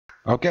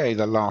Okay,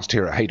 the last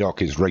here at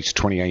Haydock is race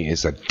 28.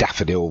 Is a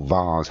Daffodil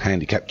Vase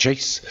handicap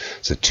chase.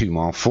 It's a 2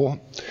 mile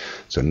 4.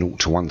 It's a 0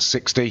 to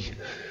 160.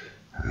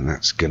 And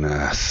that's going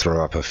to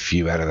throw up a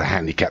few out of the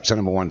handicaps. So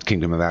number 1,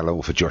 Kingdom of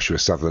Valor for Joshua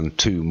Sutherland.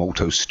 2,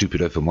 Malto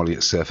Stupido for Molly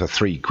at Surfer.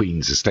 3,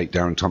 Queen's Estate,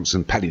 Darren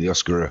Thompson. Paddy the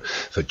Oscar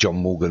for John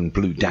Morgan.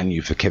 Blue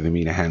Danube for Kevin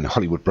Minahan.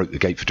 Hollywood Broke the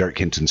Gate for Derek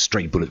Hinton.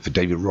 Stray Bullet for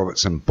David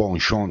Robertson. Bon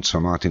Chance for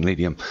Martin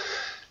Ledium.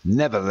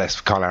 Nevertheless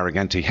for Carl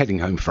Arroganti. Heading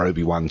Home for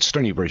Obi-Wan.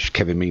 Stony Bridge,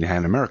 Kevin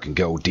Minahan. American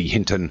Girl, D.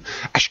 Hinton.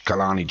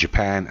 Ashkelani,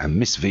 Japan. And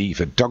Miss V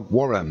for Doug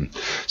Warren.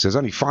 So there's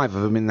only 5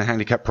 of them in the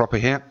handicap proper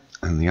here,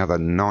 and the other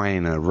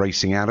 9 are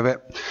racing out of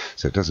it,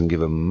 so it doesn't give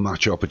them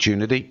much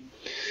opportunity.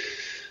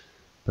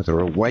 But they're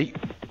away,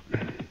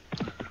 and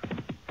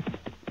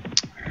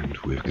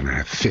we're going to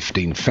have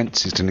 15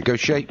 fences to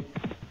negotiate,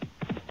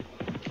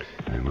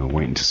 and we're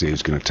waiting to see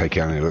who's going to take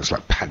out. It looks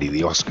like Paddy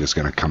the Oscar's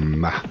going to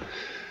come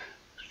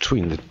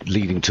between the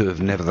leading 2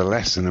 of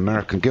Nevertheless and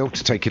American Girl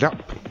to take it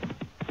up,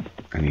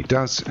 and he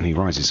does, and he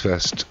rises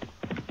first.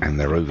 And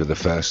they're over the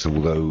first,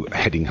 although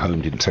Heading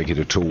Home didn't take it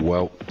at all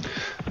well.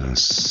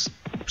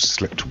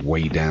 Slipped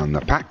way down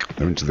the pack.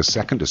 They're into the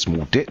second, a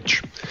small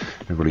ditch.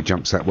 Everybody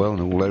jumps that well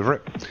and all over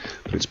it.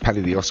 But it's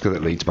Paddy the Oscar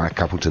that leads by a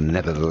couple to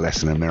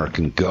Nevertheless an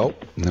American Girl.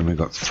 And then we've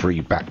got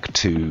 3 back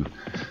to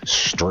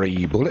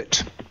Stray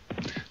Bullet.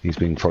 He's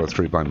being followed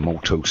through by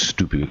Malto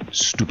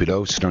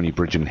Stupido, Stony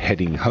Bridge and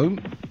Heading Home.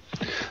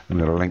 And we've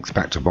got a length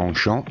back to Bon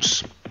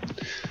Chance.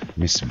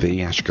 Miss V,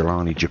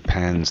 Ashkelani,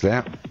 Japan's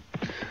there.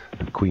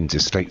 Queen's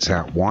Estate's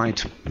out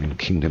wide, and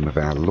Kingdom of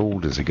Our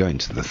Lord as they go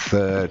into the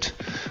third,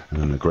 and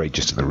then the grey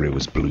just to the rear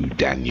was Blue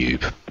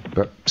Danube.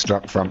 But still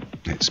up front,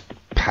 it's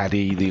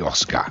Paddy the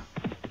Oscar.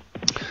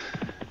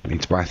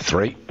 Leads by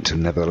 3 to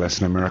Nevertheless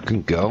an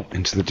American Girl,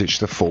 into the ditch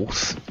the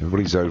 4th.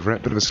 Everybody's over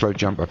it. Bit of a slow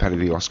jump by Paddy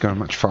the Oscar, a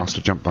much faster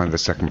jump by the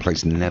 2nd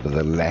place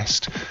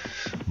Nevertheless.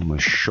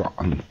 Almost shot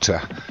onto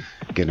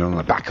getting on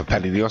the back of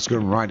Paddy the Oscar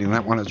and riding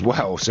that one as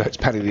well. So it's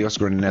Paddy the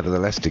Oscar and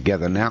Nevertheless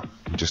together now.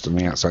 Just on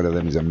the outside of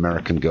them is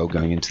American Girl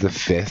going into the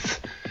 5th.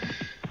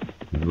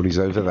 Everybody's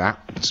over that.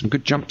 Some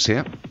good jumps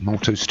here.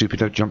 Malto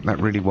Stupido jumped that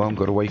really well and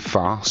got away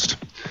fast.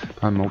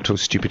 Behind Malto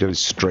Stupido's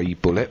Stray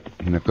Bullet.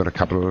 And they've got a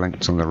couple of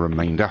lengths on the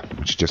remainder,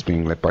 which is just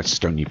being led by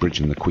Stony Bridge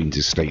and the Queen's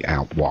Estate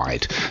out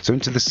wide. So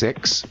into the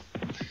 6.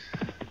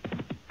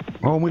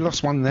 Oh, we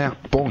lost one there.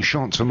 Bon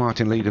Chance for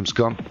Martin Leedham's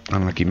gone.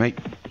 Unlucky, mate.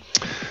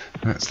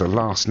 That's the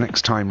last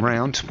next time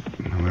round.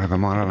 We'll have a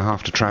mile and a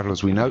half to travel,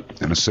 as we know,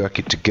 and a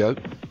circuit to go.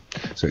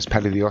 So it's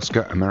Paddy the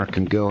Oscar,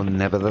 American Girl,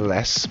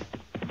 Nevertheless.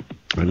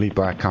 We lead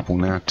by a couple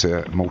now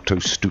to Malto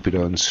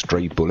Stupido and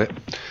Stray Bullet.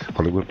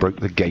 Hollywood Broke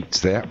the Gates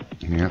there.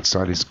 On the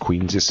outside is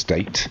Queen's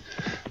Estate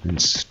and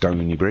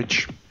Stony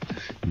Bridge.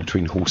 In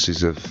between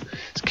horses of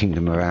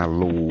Kingdom of Our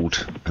Lord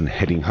and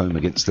Heading Home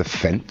against the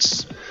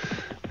fence.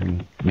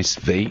 And Miss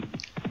V,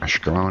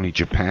 Ashkelani,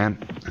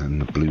 Japan,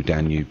 and the Blue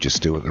Danube just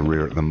still at the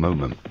rear at the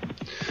moment.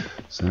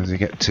 So as they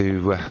get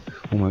to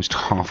almost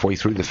halfway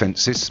through the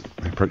fences,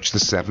 they approach the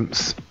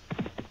 7th.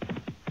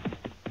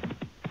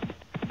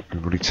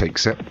 Everybody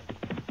takes it.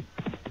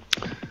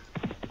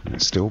 And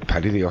it's still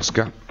Paddy the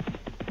Oscar.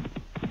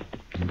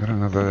 We've got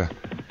another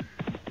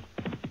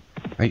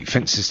 8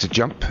 fences to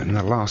jump in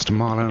the last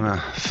mile and a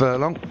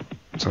furlong.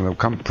 So they'll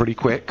come pretty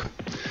quick.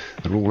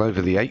 They're all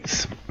over the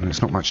 8th, and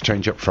it's not much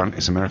change up front.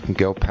 It's American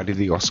Girl, Paddy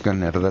the Oscar,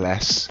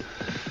 Nevertheless.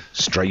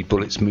 Stray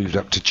Bullets moved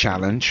up to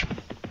challenge.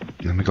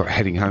 And then we got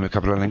Heading Home a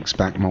couple of lengths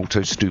back,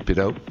 Malto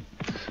Stupido.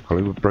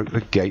 Hollywood Broke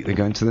the Gate, they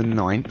go into the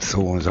 9th.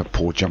 Oh, there's a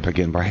poor jump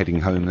again by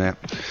Heading Home there,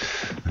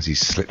 as he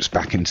slips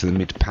back into the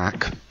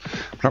mid-pack.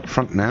 But up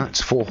front now,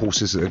 it's 4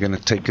 horses that are going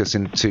to take us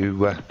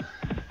into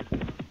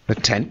the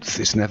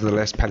 10th. It's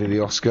Nevertheless Paddy the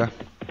Oscar.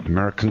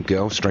 American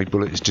Girl, Stray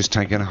Bullet is just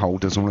taking a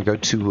hold, doesn't want to go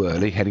too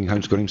early. Heading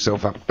Home's got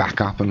himself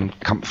back up and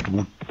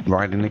comfortable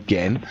riding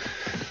again.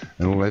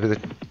 And all over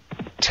the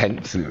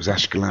 10th, and it was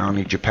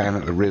Ashkelani, Japan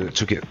at the rear that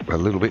took it a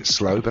little bit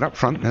slow, but up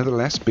front,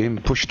 Nevertheless, being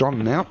pushed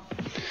on now.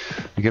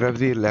 We get over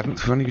the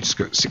 11th, we've only just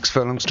got 6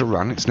 furlongs to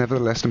run. It's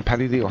Nevertheless and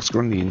Paddy the Oscar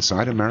on the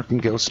inside. American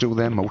Girl still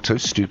there, Malto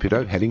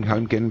Stupido, Heading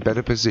Home getting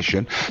better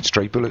position.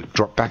 Stray Bullet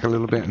dropped back a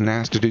little bit and now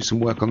has to do some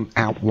work on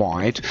out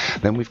wide.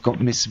 Then we've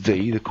got Miss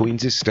V, the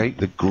Queen's Estate,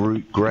 the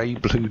Grey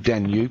Blue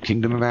Danube,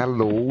 Kingdom of Our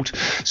Lord,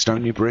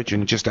 Stony Bridge,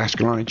 and just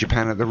Ashkelani,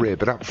 Japan at the rear.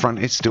 But up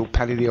front, it's still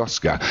Paddy the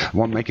Oscar.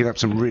 One making up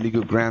some really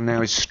good ground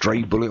now is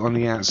Stray Bullet on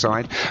the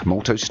outside.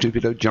 Malto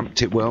Stupido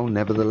jumped it well,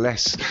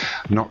 Nevertheless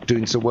not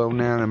doing so well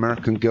now. An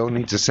American Girl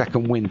needs a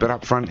second win, but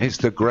up front it's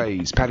the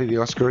Greys, Paddy the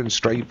Oscar and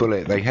Stray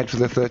Bullet. They head for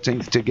the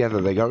 13th together,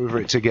 they go over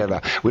it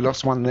together. We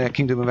lost one there,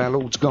 Kingdom of Our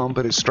Lord's gone,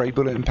 but it's Stray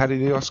Bullet and Paddy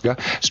the Oscar.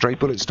 Stray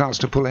Bullet starts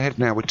to pull ahead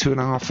now with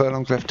 2.5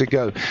 furlongs left to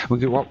go. We've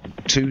got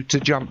 2 to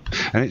jump,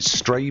 and it's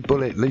Stray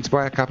Bullet leads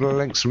by a couple of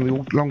lengths from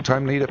the long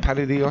time leader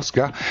Paddy the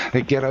Oscar.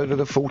 They get over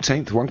the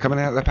 14th. One coming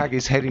out of the pack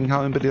is Heading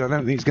Home, but I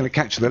don't think he's going to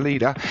catch the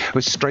leader.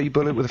 With Stray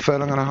Bullet with a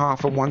furlong and a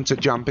half and 1 to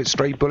jump. It's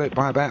Stray Bullet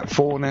by about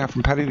 4 now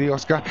from Paddy the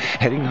Oscar.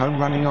 Heading Home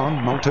running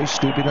on. Malto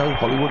Stupido.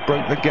 Hollywood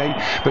broke the gate,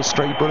 but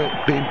Stray Bullet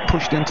being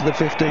pushed into the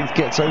 15th,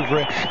 gets over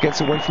it,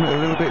 gets away from it a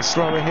little bit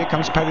slower. Here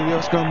comes Paddy the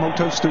Oscar and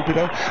Molto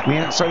Stupido. On the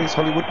outside is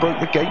Hollywood broke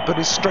the gate, but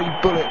it's Stray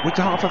Bullet with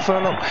half a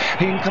furlong.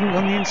 Here coming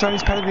on the inside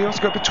is Paddy the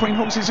Oscar. Between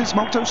horses is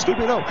Molto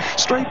Stupido.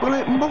 Stray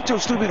Bullet, Molto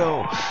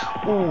Stupido.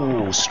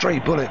 Oh, Stray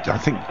Bullet, I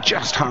think,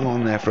 just hung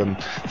on there from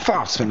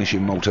fast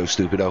finishing Molto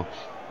Stupido.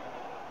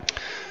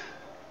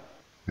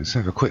 Let's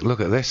have a quick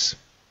look at this.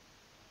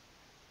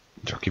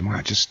 Jockey might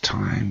have just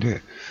timed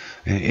it.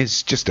 It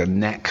is just a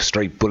neck.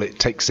 Stray Bullet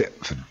takes it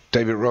for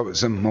David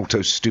Robertson. Molto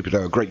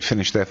Stupido, a great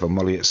finish there for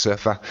Molly at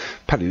Surfer.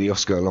 Paddy the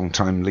Oscar, a long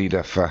time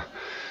leader for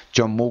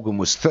John Morgan,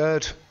 was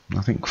third.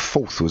 I think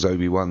fourth was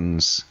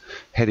Obi-Wan's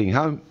Heading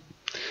Home.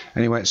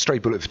 Anyway, it's Stray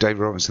Bullet for David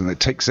Robertson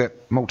that takes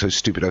it. Molto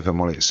Stupido for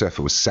Molly at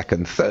Surfer was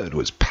second. Third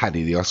was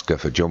Paddy the Oscar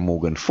for John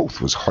Morgan. Fourth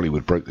was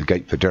Hollywood Broke the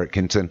Gate for Derek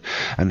Hinton.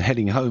 And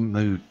Heading Home,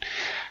 who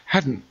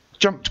hadn't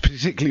jumped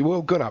particularly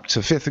well, got up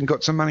to fifth and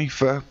got some money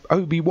for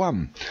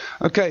Obi-Wan.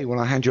 Okay, well,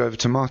 I'll hand you over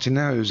to Martin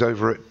now, who's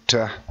over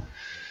at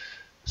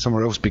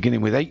somewhere else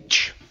beginning with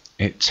H.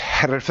 It's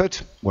Hereford,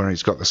 where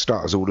he's got the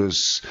starters'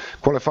 orders,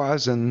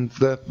 qualifiers, and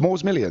the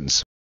Moors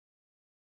Millions.